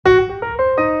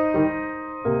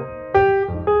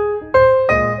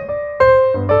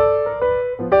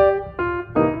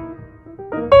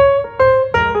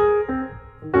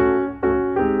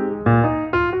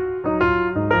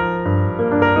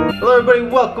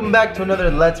everybody, welcome back to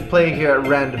another Let's Play here at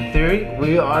Random Theory.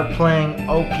 We are playing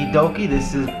Okie Doki.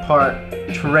 This is part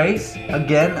Trace.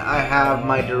 Again, I have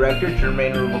my director,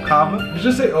 Jermaine Rubalcava. Did you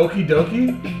just say Okie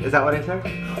Doki? Is that what I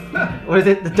said? What is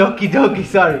it? The Doki Doki,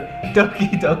 sorry.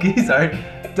 Doki Doki, sorry.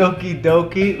 Doki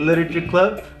Doki Literature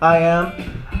Club. I am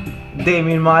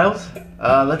DamioMiles.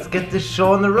 Let's get this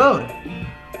show on the road.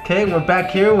 Okay, we're back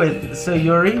here with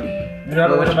Sayuri. You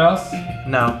got a mouse?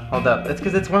 No, hold up. It's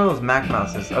because it's one of those Mac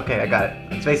mouses. Okay, I got it.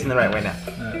 It's facing the right way now.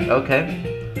 Right.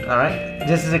 Okay. Alright.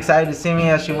 Just as excited to see me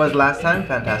as she was last time.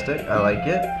 Fantastic. I like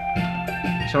it.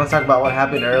 She wants to talk about what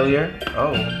happened earlier.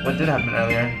 Oh, what did happen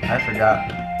earlier? I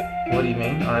forgot. What do you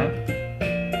mean? Alright.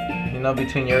 You know,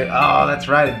 between your... Oh, that's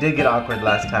right. It did get awkward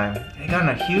last time. They got in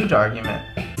a huge argument.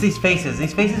 These faces.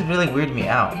 These faces really weird me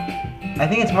out. I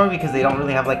think it's more because they don't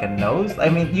really have like a nose. I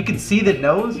mean, you can see the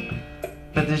nose,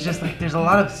 but there's just like, there's a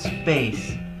lot of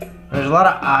space. And there's a lot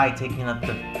of eye taking up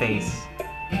the face.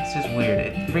 It's just weird.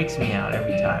 It freaks me out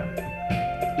every time.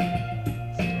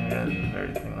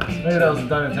 Maybe that was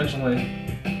done intentionally.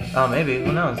 Oh, maybe.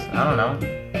 Who knows? I don't know.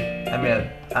 I mean,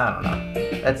 I don't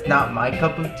know. That's not my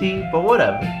cup of tea, but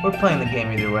whatever. We're playing the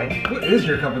game either way. What is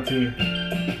your cup of tea?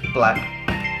 Black.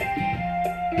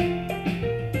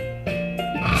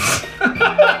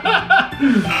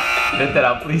 Get that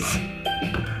out, please.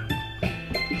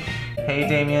 Hey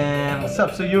Damien, what's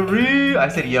up, Sayuri? I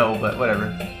said yo, but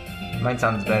whatever. Mine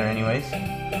sounds better anyways.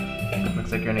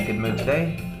 Looks like you're in a good mood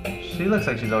today. She looks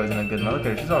like she's always in a good mood. Look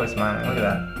at her, she's always smiling. Look at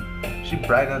that. She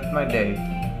brightens up my day.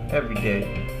 Every day.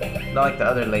 Not like the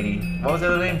other lady. What was the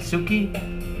other name? Suki?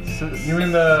 You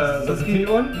mean the petite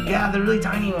one? Yeah, the really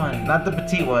tiny one. Not the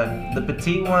petite one. The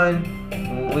petite one,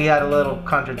 we had a little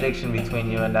contradiction between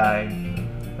you and I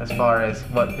as far as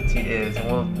what petite is,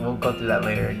 and we'll go through that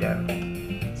later again.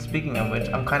 Speaking of which,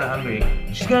 I'm kind of hungry.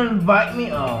 She's gonna invite me.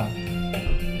 Oh,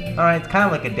 all right. It's kind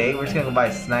of like a date. We're just gonna go buy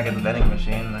a snack at the vending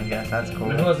machine. I guess that's cool.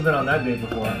 Who hasn't been on that date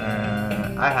before?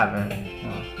 I haven't.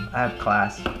 Oh. I have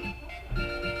class.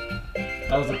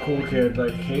 I was a cool kid,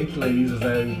 like hate ladies as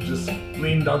I just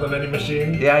leaned on the vending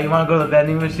machine. Yeah, you want to go to the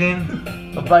vending machine?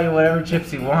 I'll buy you whatever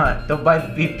chips you want. Don't buy the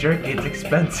beef jerky, it's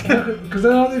expensive. Because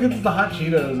then all they get is the hot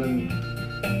Cheetos and...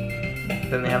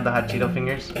 Then they have the hot Cheeto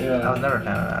fingers? Yeah. I was never a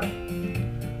fan of that.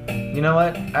 You know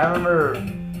what? I remember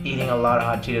eating a lot of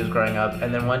hot Cheetos growing up,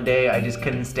 and then one day I just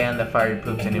couldn't stand the fiery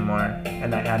poops anymore,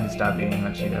 and I had to stop eating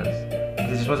hot Cheetos. It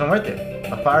just wasn't worth it.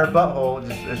 A fire butthole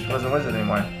just wasn't worth it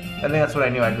anymore. I think that's what I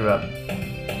knew I grew up.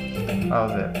 That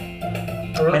was it.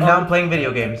 And now I'm playing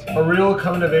video games. A real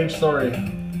coming-of-age story.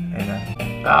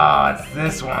 Amen. Oh, it's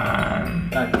this one.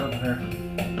 Back up here.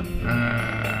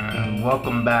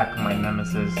 Welcome back, my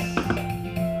nemesis.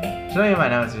 She's not even my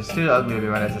nemesis. She's too ugly to be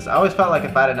my nemesis. I always felt like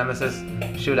if I had a nemesis,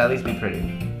 she would at least be pretty.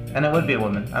 And it would be a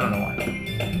woman. I don't know why.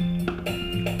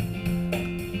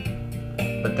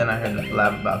 But then I heard the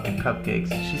blab about the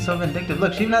cupcakes. She's so vindictive.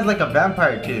 Look, she even has like a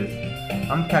vampire tooth.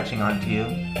 I'm catching on to you,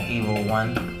 evil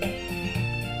one.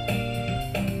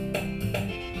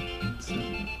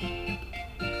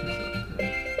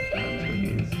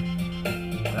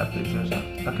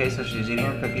 Okay, so she's eating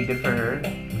her cookie. Good for her.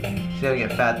 She's gotta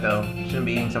get fat though. Shouldn't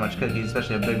be eating so much cookies,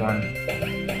 especially a big one.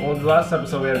 Well, the last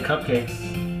episode we had cupcakes.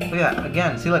 Oh yeah,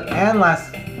 again, see look, and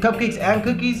last cupcakes and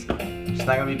cookies. She's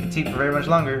not gonna be petite for very much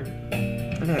longer.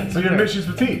 Look at it. So you're she's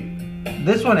petite.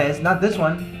 This one is, not this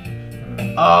one.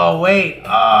 Oh wait.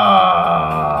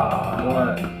 Oh.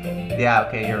 What? Yeah,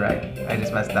 okay, you're right. I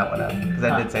just messed that one up because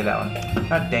I did say that one.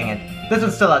 God dang it. This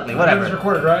one's still ugly. Whatever. Everything's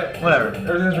recorded, right? Whatever.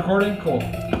 Everything's recording. Cool.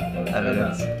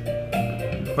 Evidence.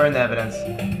 Burn the evidence.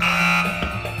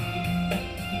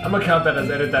 I'm gonna count that as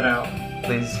edit that out.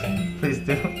 Please. Please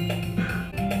do.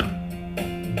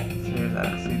 Serious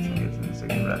athletes and gets in the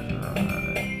second breath.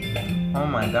 Oh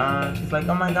my god. She's like,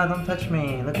 oh my god, don't touch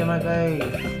me. Look at my face.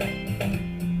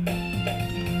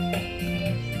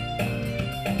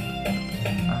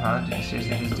 Did you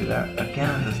seriously just do that?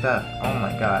 Again, the stuff. Oh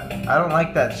my god. I don't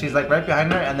like that. She's like right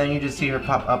behind her and then you just see her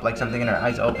pop up like something in her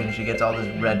eyes open and she gets all this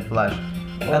red flush.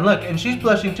 And look, and she's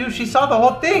blushing too. She saw the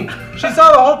whole thing. She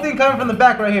saw the whole thing coming from the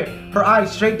back right here. Her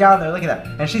eyes straight down there. Look at that.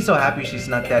 And she's so happy she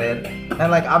snuck that in.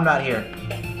 And like, I'm not here.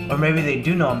 Or maybe they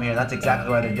do know I'm here and that's exactly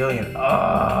why they're doing it.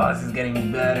 Oh, this is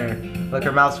getting better. Look,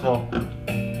 her mouth's full.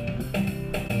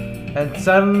 And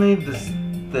suddenly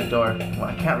the door. Well,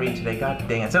 I can't read today. God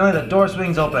dang it. Suddenly the door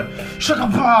swings open.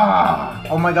 Shakapa!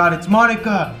 Oh my god, it's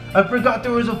Monica! I forgot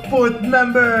there was a fourth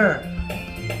member!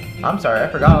 I'm sorry, I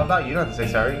forgot all about you. You don't have to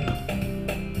say sorry.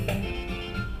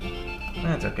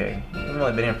 It's okay. We've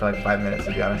only been here for like 5 minutes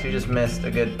to be honest. You just missed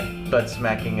a good butt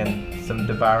smacking and some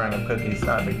devouring of cookies.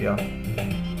 Not a big deal.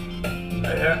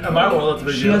 In my world, that's a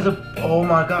big She deal. has a. Oh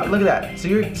my god, look at that. So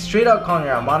you're straight out calling her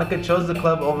out. Monica chose the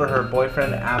club over her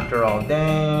boyfriend after all.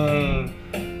 Dang.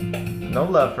 No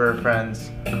love for her friends.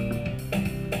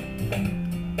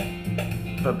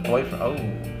 But boyfriend. Oh,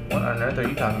 what on earth are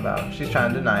you talking about? She's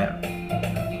trying to deny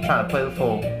it. Trying to play the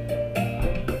fool.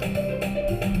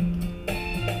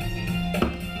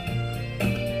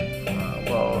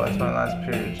 Whoa, that's my last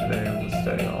period today. It was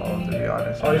study hall, to be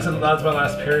honest. Oh, you said that's my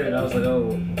last period. I was like,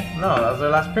 oh. No, that was her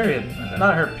last period. Okay.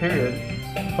 Not her period.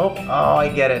 Oh, I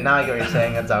get it. Now I get what you're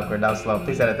saying. That's awkward. That was slow.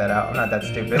 Please edit that out. I'm not that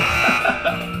stupid.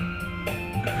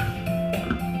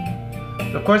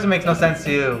 Of course it makes no sense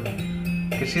to you.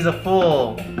 Because she's a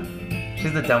fool.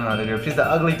 She's the dumb one of the group. She's the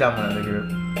ugly dumb one of the group.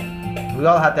 We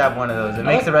all have to have one of those. It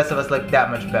makes the rest of us look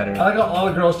that much better. I like how all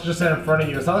the girls just stand in front of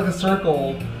you. It's not like a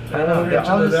circle. I know. They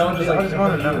all just like,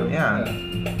 want to know. you. Yeah.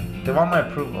 They want my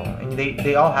approval. And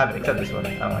they all have it, except this one.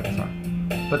 I don't like this one.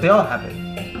 But they all have it.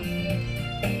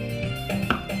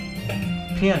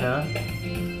 Piano.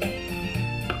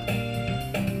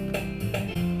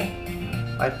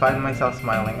 I find myself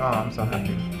smiling. Oh, I'm so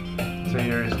happy. So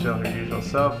you're still her usual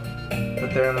self.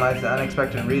 But therein lies the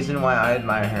unexpected reason why I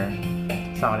admire her.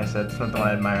 It's not what I said. It's not the one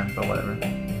I admire, but whatever.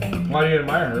 Why do you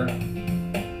admire her?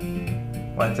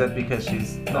 Well, I said because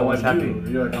she's No, always why do happy.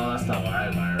 you? You're like, oh, that's not why I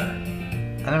admire her.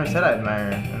 I never said I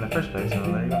admire her in the first place, so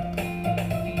there you go.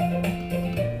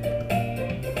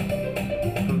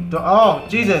 Oh,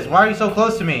 Jesus, why are you so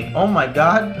close to me? Oh my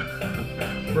god.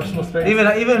 Personal space.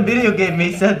 Even video game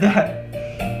me said that.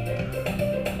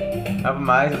 I open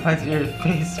my eyes and find your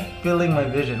face filling my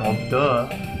vision. Well, duh.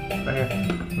 Right here.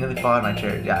 I nearly fall out of my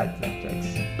chair. Yeah,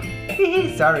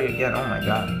 it's sorry again. Oh my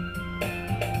god.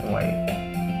 Wait.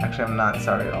 Actually, I'm not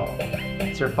sorry at all.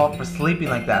 It's your fault for sleeping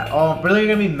like that. Oh, really?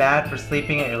 You're gonna be mad for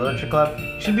sleeping at your literature club?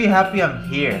 You should be happy I'm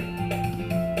here.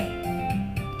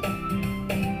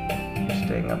 You're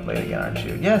staying up late again, aren't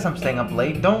you? Yes, I'm staying up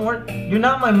late. Don't worry. You're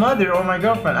not my mother or my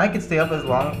girlfriend. I could stay up as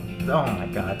long. Oh my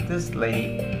god, this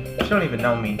lady. She don't even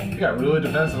know me. You got really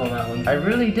defensive on that one. I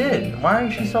really did. Why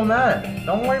is she so mad?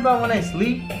 Don't worry about when I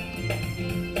sleep.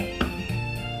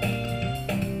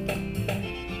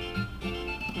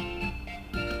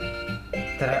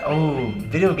 Oh,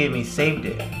 video game me saved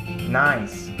it.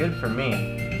 Nice. Good for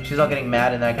me. She's all getting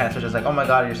mad and then I kind of switch. Like, oh my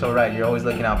god, you're so right. You're always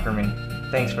looking out for me.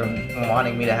 Thanks for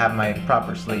wanting me to have my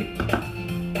proper sleep.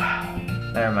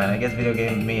 Never mind. I guess video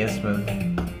game me is smooth.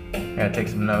 I gotta take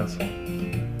some notes. Look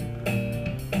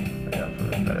out for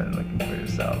me better than looking for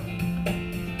yourself.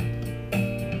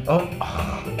 Oh.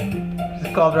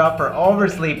 Just called her out for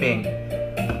oversleeping.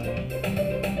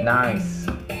 Nice.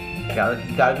 You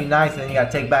gotta be nice and then you gotta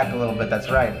take back a little bit. That's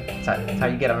right. That's how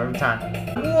you get them every time.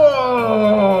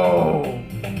 Whoa!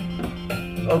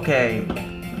 Okay.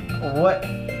 What?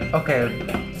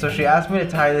 Okay. So she asked me to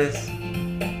tie this.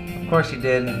 Of course she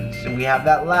did. We have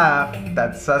that laugh.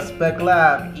 That suspect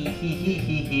laugh.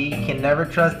 E-hee-hee-hee-hee. You can never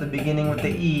trust the beginning with the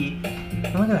E.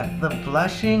 And look at that. The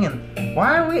blushing and...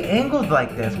 Why are we angled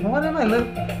like this? What am I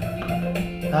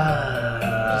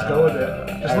Just go with it.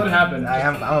 Just let it happen.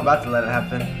 I'm about to let it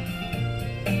happen.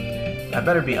 I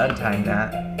better be untying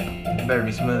that. It better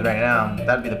be smooth right now.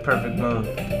 That'd be the perfect move.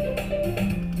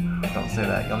 Don't say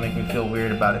that. You'll make me feel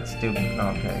weird about it, stupid.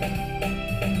 Okay.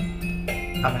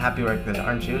 I'm happy like this,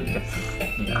 aren't you?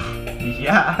 Yeah.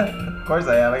 Yeah. Of course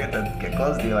I am. I get to get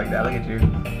close to you like that. Look at you.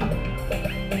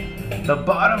 The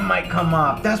bottom might come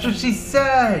off. That's what she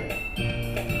said.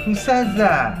 Who says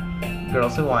that?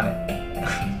 Girls who want it.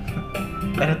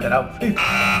 Edit that out, please.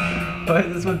 Why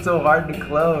is this one so hard to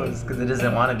close? Because it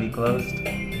doesn't want to be closed.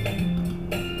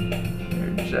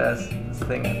 You're just this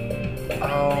thing.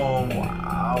 Oh,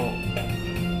 wow.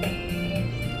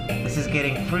 This is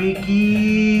getting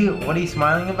freaky. What are you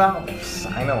smiling about?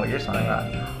 I know what you're smiling about.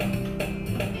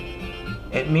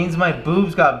 It means my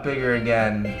boobs got bigger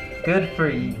again. Good for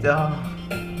you. Oh.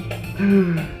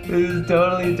 This is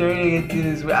totally turning into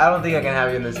this. I don't think I can have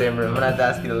you in the same room. I'm gonna have to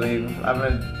ask you to leave.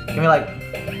 Give me like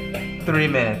 3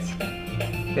 minutes.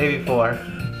 Maybe 4.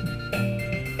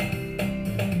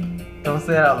 Don't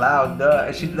say that out loud,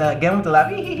 duh. She again with the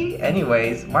laugh.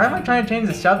 Anyways, why am I trying to change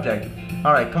the subject?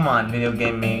 Alright, come on, video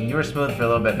game me. You were smooth for a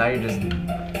little bit, now you're just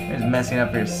messing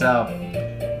up for yourself.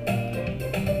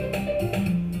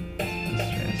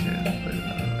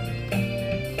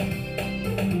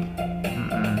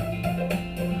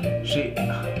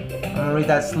 I'm gonna read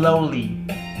that slowly.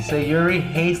 Sayuri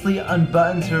hastily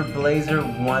unbuttons her blazer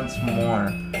once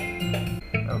more.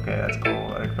 Okay, that's cool.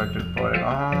 Unexpected poetic.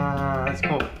 Ah, that's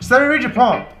cool. Just let me read your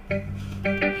poem.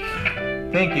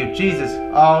 Thank you. Jesus.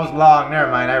 Oh, it was long. Never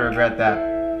mind. I regret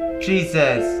that. She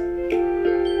says,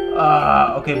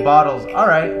 Okay, bottles.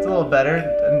 Alright, it's a little better.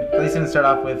 At least didn't start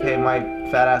off with, hey, my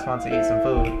fat ass wants to eat some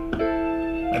food.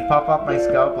 I pop off my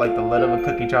scalp like the lid of a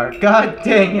cookie jar. God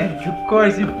dang it! Of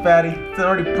course, you fatty. It's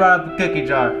already brought up the cookie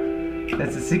jar.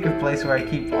 That's the secret place where I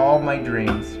keep all my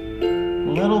dreams.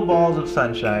 Little balls of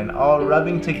sunshine, all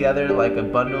rubbing together like a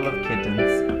bundle of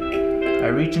kittens. I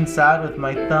reach inside with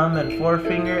my thumb and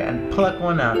forefinger and pluck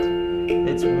one out.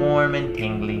 It's warm and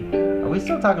tingly. Are we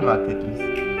still talking about cookies?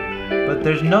 But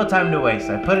there's no time to waste.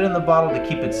 I put it in the bottle to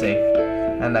keep it safe.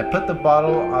 And I put the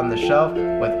bottle on the shelf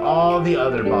with all the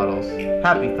other bottles.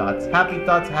 Happy thoughts, happy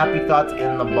thoughts, happy thoughts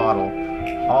in the bottle.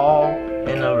 All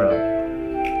in a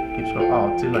row. Keep scrolling.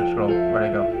 Oh, too much scroll. Where'd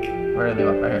I go? Where did I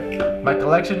leave off? Right here. My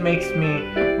collection makes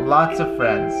me lots of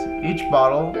friends. Each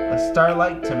bottle, a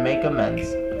starlight to make amends.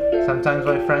 Sometimes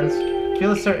my friends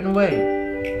feel a certain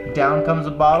way. Down comes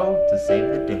a bottle to save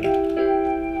the day.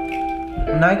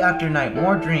 Night after night,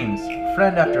 more dreams.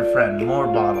 Friend after friend, more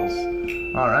bottles.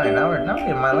 Alright, now we're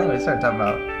getting my language. Start talking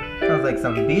about. Sounds like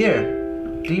some beer.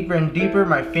 Deeper and deeper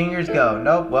my fingers go.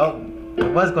 Nope, well,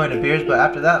 it was going to beers, but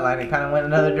after that line, it kind of went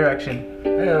another direction.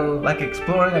 Ew. Like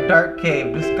exploring a dark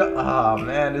cave. Oh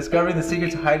man, discovering the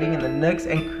secrets hiding in the nooks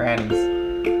and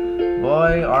crannies.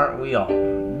 Boy, aren't we all.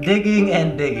 Digging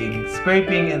and digging.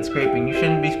 Scraping and scraping. You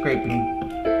shouldn't be scraping.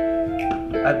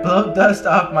 I blow dust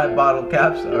off my bottle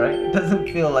caps, alright? It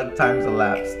doesn't feel like time's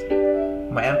elapsed.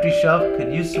 My empty shelf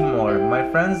could use some more. My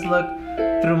friends look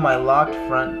through my locked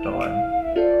front door.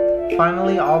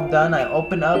 Finally, all done, I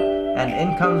open up and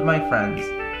in comes my friends.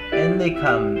 In they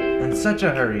come, in such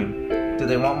a hurry. Do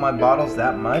they want my bottles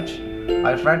that much?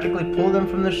 I frantically pull them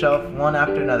from the shelf one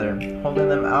after another, holding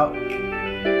them out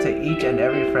to each and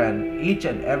every friend, each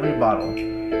and every bottle.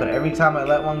 But every time I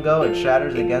let one go, it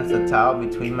shatters against the tile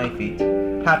between my feet.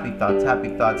 Happy thoughts, happy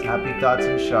thoughts, happy thoughts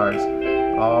in shards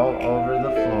all over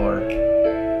the floor.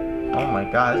 Oh my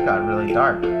god, this got really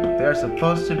dark. They are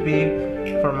supposed to be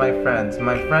for my friends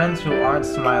who aren't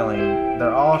smiling.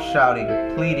 They're all shouting,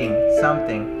 pleading,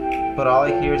 something, but all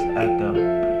I hear is echo.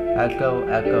 Echo,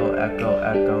 echo, echo,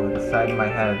 echo inside my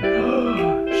head.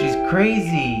 She's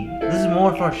crazy! This is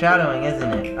more foreshadowing,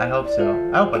 isn't it? I hope so.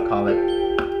 I hope I call it.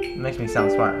 It makes me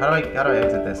sound smart. How do I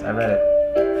exit this? I read it.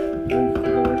 Get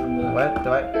away from that. What? Do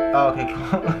I? Oh, okay,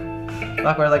 cool.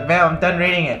 Look, we're like, man, I'm done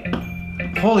reading it.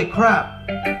 Holy crap!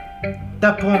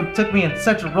 That poem took me in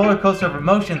such a roller coaster of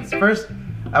emotions. First,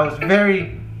 I was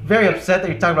very, very upset that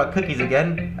you're talking about cookies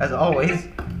again, as always.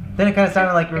 Then it kind of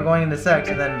sounded like we were going into sex,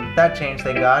 and then that changed,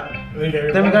 thank God.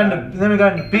 Then we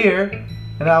got into beer,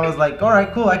 and I was like, all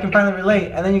right, cool, I can finally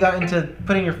relate. And then you got into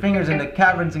putting your fingers into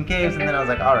caverns and caves, and then I was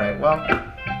like, all right, well,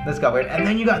 this got weird. And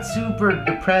then you got super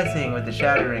depressing with the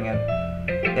shattering, and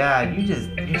yeah,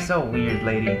 you're so weird,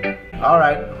 lady. All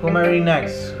right, who am I reading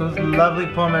next? Whose lovely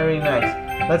poem am I reading next?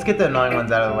 Let's get the annoying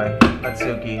ones out of the way.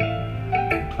 Natsuki.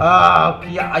 Oh,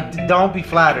 yeah, don't be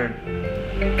flattered.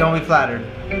 Don't be flattered.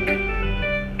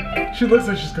 She looks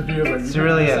like she's confused. Like, she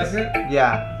really is.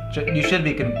 Yeah, you should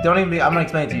be. Don't even be. I'm gonna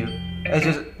explain it to you. It's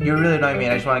just you're really annoying me,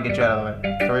 and I just want to get you out of the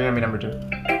way. So we're gonna be number 2.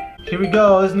 Here we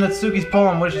go. This is Natsuki's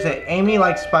poem. What did she say? Amy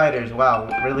likes spiders. Wow,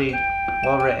 really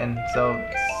well written. So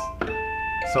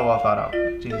well thought out.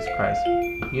 Jesus Christ.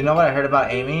 You know what I heard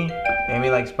about Amy? Amy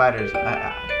likes spiders.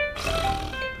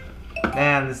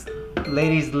 Man, this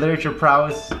lady's literature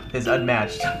prowess is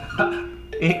unmatched.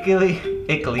 Icky,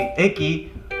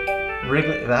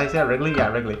 Wriggly, did I say Wriggly? Yeah,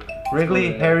 Wriggly.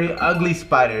 Wriggly, hairy, ugly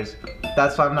spiders.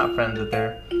 That's why I'm not friends with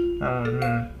her.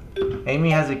 Amy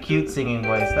has a cute singing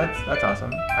voice. That's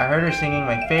awesome. I heard her singing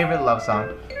my favorite love song.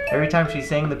 Every time she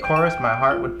sang the chorus, my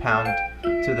heart would pound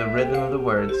to the rhythm of the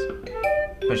words.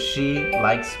 But she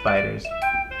likes spiders.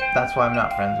 That's why I'm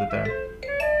not friends with her.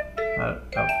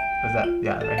 What's that?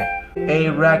 Yeah, right here. A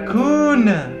raccoon!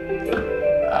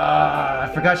 I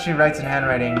forgot she writes in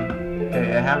handwriting.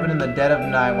 Okay, it happened in the dead of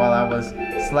night while I was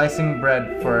slicing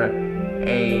bread for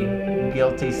a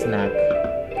guilty snack.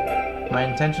 My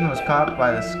intention was caught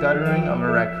by the scuttering of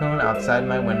a raccoon outside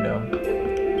my window.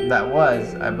 That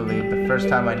was, I believe, the first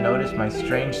time I noticed my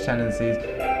strange tendencies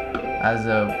as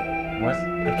an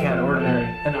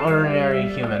ordinary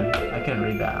human. I couldn't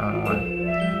read that, I don't know why.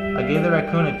 I gave the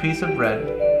raccoon a piece of bread,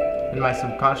 in my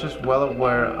subconscious well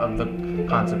aware of the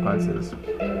consequences.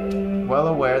 Well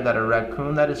aware that a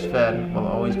raccoon that is fed will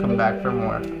always come back for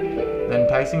more. The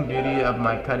enticing beauty of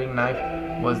my cutting knife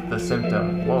was the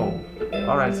symptom. Whoa.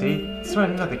 Alright, see? This is what I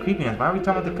mean about the creepiness. Why are we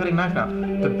talking about the cutting knife now?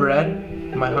 The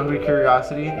bread, my hungry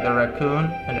curiosity, the raccoon,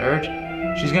 an urge.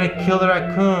 She's gonna kill the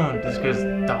raccoon. This goes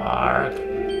dark.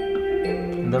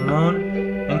 The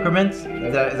moon increments.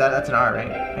 That's an R,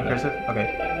 right? In cursive?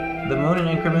 Okay. The moon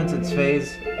increments its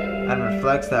phase and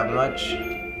reflects that much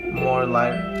more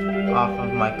light off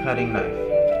of my cutting knife.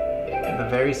 The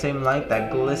very same light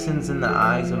that glistens in the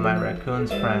eyes of my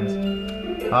raccoon's friends.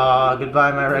 Ah,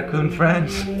 goodbye, my raccoon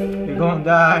friends. You're gonna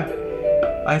die.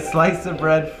 I slice the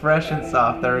bread fresh and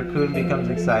soft. The raccoon becomes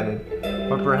excited.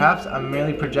 Or perhaps I'm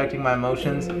merely projecting my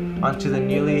emotions onto the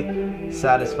newly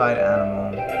satisfied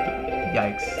animal.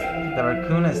 Yikes. The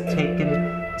raccoon has taken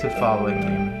to following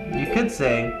me. You could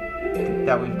say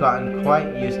that we've gotten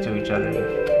quite used to each other.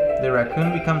 The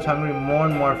raccoon becomes hungry more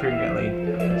and more frequently,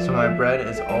 so my bread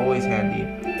is always handy.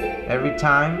 Every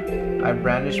time I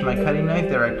brandish my cutting knife,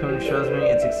 the raccoon shows me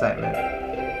its excitement.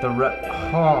 A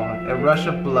rush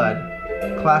of blood.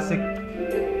 Classic.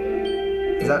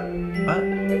 Is that what?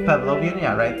 Pavlovian?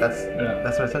 Yeah, right. That's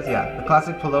what it says. Yeah, the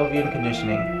classic Pavlovian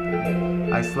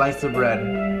conditioning. I slice the bread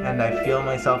and I feel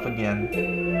myself again.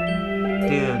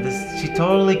 Dude, she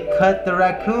totally cut the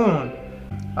raccoon.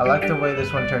 I like the way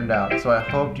this one turned out, so I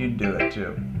hoped you'd do it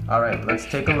too. Alright, let's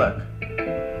take a look.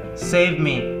 Save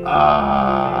me.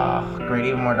 Ah, great,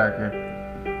 even more darker.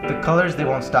 The colors, they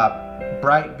won't stop.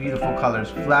 Bright, beautiful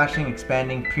colors, flashing,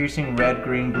 expanding, piercing red,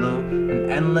 green, blue,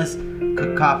 an endless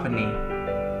cacophony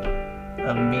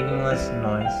of meaningless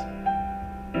noise.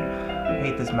 I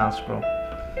hate this mouse scroll.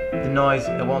 The noise,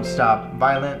 it won't stop.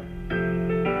 Violent,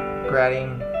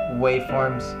 grating,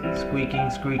 waveforms, squeaking,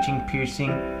 screeching,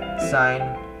 piercing,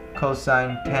 sine,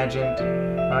 cosine, tangent.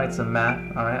 Alright, some math.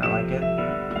 Alright, I like it.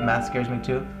 Math scares me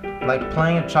too. Like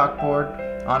playing a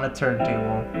chalkboard on a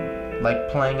turntable. Like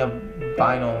playing a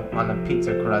vinyl on a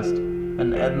pizza crust.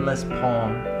 An endless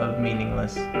poem of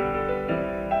meaningless.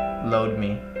 Load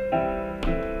me.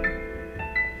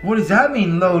 What does that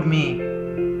mean, load me?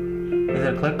 Is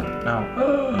it a click? No.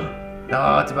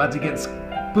 Oh, it's about to get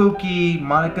spooky.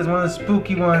 Monica's one of the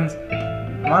spooky ones.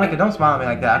 Monica, don't smile at me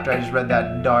like that after I just read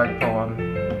that dark poem.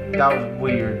 That was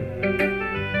weird.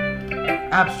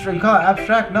 Abstract. You call it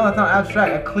abstract? No, that's not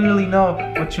abstract. I clearly know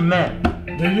what you meant.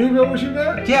 Do you know what you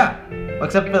meant? Yeah. Well,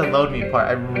 except for the load me part.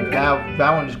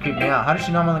 That one just creeped me out. How does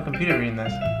she know I'm on the computer reading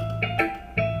this?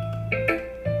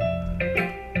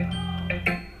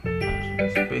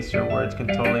 Space your words can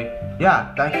totally...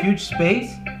 Yeah, that huge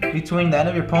space between the end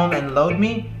of your poem and load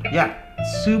me. Yeah,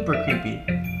 super creepy.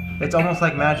 It's almost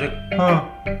like magic. Huh.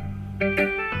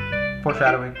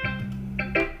 Foreshadowing.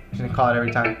 I'm gonna call it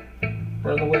every time.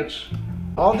 Burn the witch.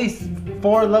 All these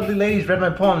 4 lovely ladies read my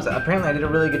poems. Apparently I did a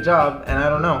really good job, and I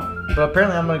don't know. But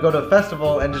apparently I'm gonna go to a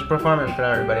festival and just perform it for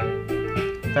everybody.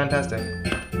 Fantastic.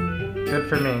 Good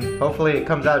for me. Hopefully it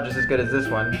comes out just as good as this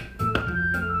one.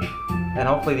 And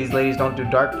hopefully these ladies don't do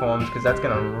dark poems, because that's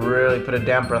gonna really put a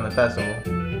damper on the festival.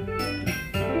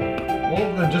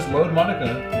 Well, then just load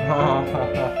Monica.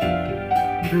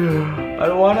 I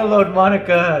don't want to load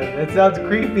Monica. It sounds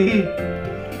creepy.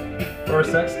 Or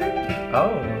sexy?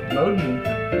 Oh. Load me.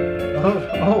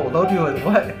 Load me with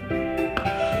what?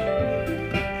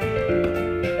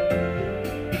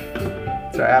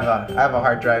 Sorry, I have a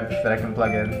hard drive that I can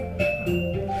plug in.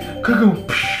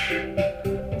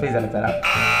 Please edit that out.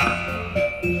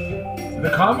 The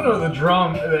comment or the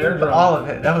drum, the air drum? All of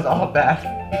it. That was all bad.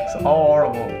 It's all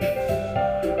horrible.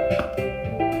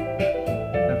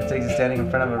 If it takes you standing in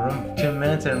front of a room for 2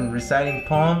 minutes and reciting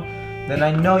poem, then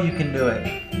I know you can do it.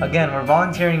 Again, we're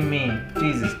volunteering me.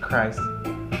 Jesus Christ.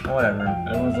 Whatever.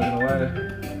 Everyone's looking away.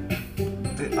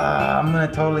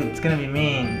 It's gonna be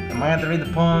mean. Am I gonna have to read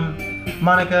the poem?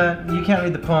 Monica, you can't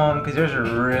read the poem because yours are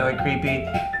really creepy.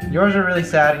 Yours are really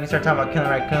sad and you start talking about killing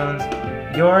raccoons.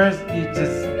 Yours,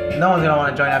 no one's gonna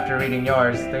want to join after reading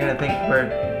yours. They're gonna think we're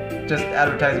just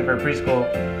advertising for a preschool.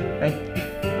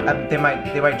 And they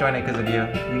might join it because of you.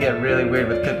 You get really weird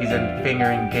with cookies and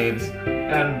fingering caves.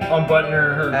 And unbutton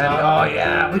her top. Oh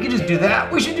yeah, we could just do that.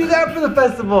 We should do that for the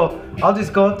festival. I'll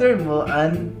just go up there and we'll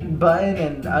unbutton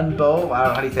and unbow. I don't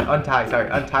know how do you say untie. Sorry,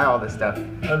 untie all this stuff.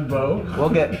 Unbow.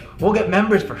 We'll get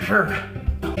members for sure.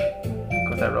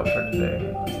 What's that rope for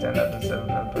today? Stand up and 7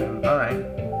 minutes. All right.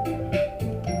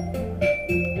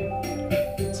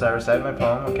 So I recite my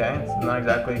poem. Okay, it's not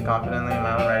exactly confidently in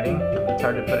my own writing. It's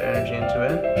hard to put energy into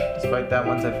it. Despite that,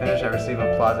 once I finish, I receive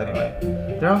applause anyway.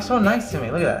 They're all so nice to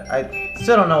me. Look at that. I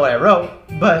still don't know what I wrote,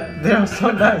 but they're all so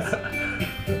nice.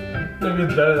 Maybe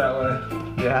it's better that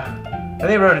way. Yeah. And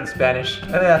they wrote in Spanish. I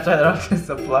think that's why they're all just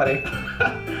applauding.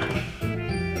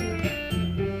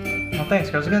 Well, thanks,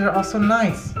 girls. You guys are all so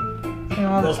nice.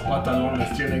 Los pantalones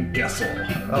tienen queso.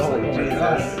 Oh,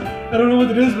 Jesus. I don't know what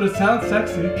it is, but it sounds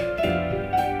sexy.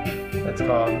 It's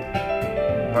called...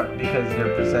 Because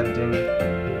you're presenting...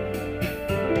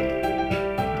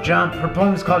 Jump. Her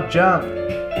poem is called Jump.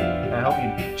 I hope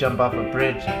you jump off a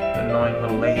bridge. Annoying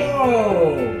little lady.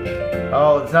 Oh!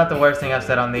 Oh, it's not the worst thing I've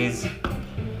said on these.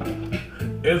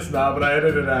 It's not, but I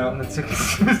edited it out.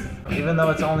 Even though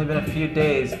it's only been a few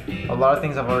days, a lot of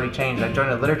things have already changed. I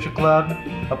joined a literature club.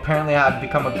 Apparently I've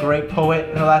become a great poet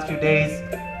in the last few days.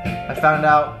 I found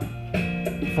out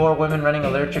 4 women running a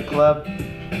literature club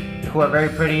who are very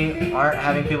pretty aren't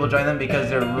having people join them because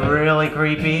they're really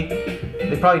creepy.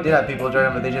 They probably did have people join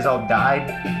them, but they just all died.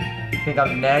 I think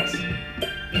I'm next.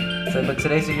 So, but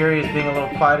today Sayuri is being a little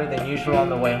quieter than usual on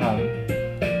the way home.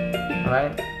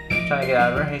 Alright? Trying to get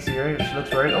out of her. Hey Sayuri, she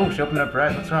looks worried. Oh, she opened up her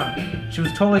eyes. What's wrong? She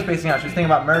was totally spacing out. She was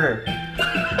thinking about murder.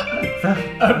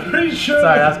 I'm pretty sure.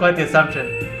 Sorry, that was quite the assumption.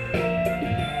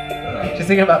 She's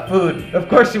thinking about food. Of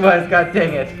course she was. God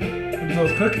dang it.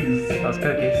 Those cookies. Those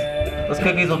cookies. Those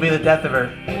cookies will be the death of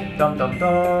her. Dum dum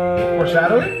dum.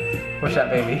 Foreshadowing? Foreshadow,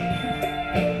 baby.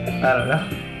 I don't know.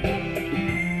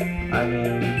 I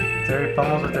mean, Sayuri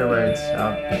fumbles with her words.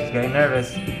 Oh, she's getting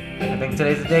nervous. I think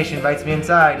today's the day she invites me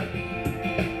inside.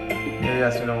 Maybe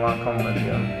asked me to walk home with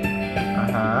you.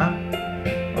 Uh-huh.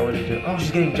 What would you do? Oh,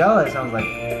 she's getting jealous. I was like,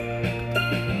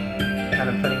 kind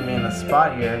of putting me in the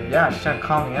spot here. Yeah, she's trying to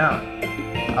call me out.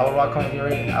 I would walk home with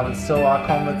Yuri. I would still walk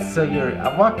home with Sayuri.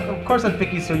 Of course I'd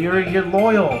pick you, Sayuri. You're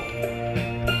loyal.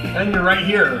 And you're right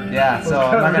here. Yeah, so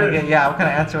I'm not gonna get, yeah, what kind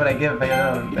of answer would I give if I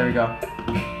get, there we go.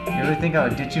 You really think I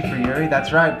would ditch you for Yuri?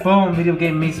 That's right. Boom, video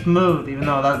game me smooth, even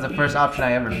though that was the first option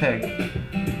I ever picked.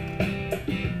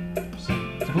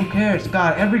 Who cares?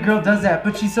 God, every girl does that,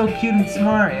 but she's so cute and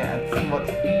smart.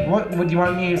 Yeah. What would you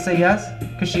want me to say yes?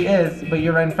 Because she is, but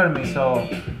you're right in front of me, so.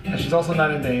 And she's also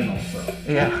not into anal, so.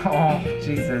 Yeah. Oh,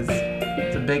 Jesus.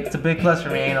 It's a big plus for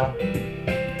me, anal.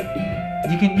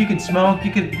 You can smoke.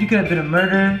 You could have been a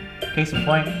murderer. Case in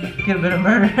point. You could have been a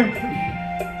murderer.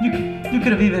 you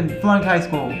could have even flunked high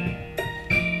school.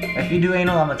 If you do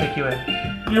anal, I'm gonna take you in.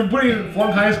 You're putting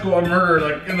flunk high school and murder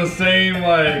like in the same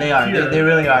like. They are. They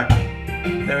really are.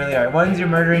 They really are. One's you're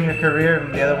murdering your career,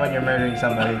 and the other one you're murdering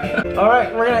somebody.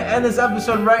 Alright, we're gonna end this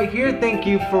episode right here. Thank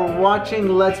you for watching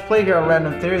Let's Play here on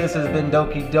Random Theory. This has been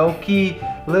Doki Doki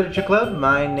Literature Club.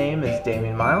 My name is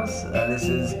DamioMiles. This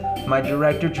is my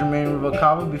director, Jermaine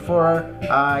Rubalcaba. Before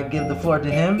I give the floor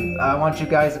to him, I want you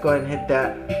guys to go ahead and hit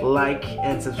that like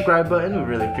and subscribe button. We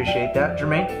really appreciate that.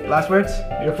 Jermaine, last words?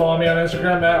 You can follow me on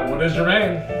Instagram at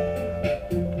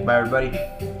WhatIsJermaine. Bye, everybody.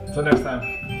 Until next time.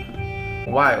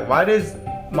 Why? Why does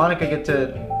Monica get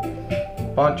to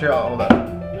volunteer all that?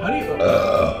 How do you...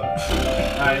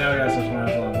 Alright, now we gotta switch my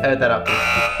phone. Edit that out, please.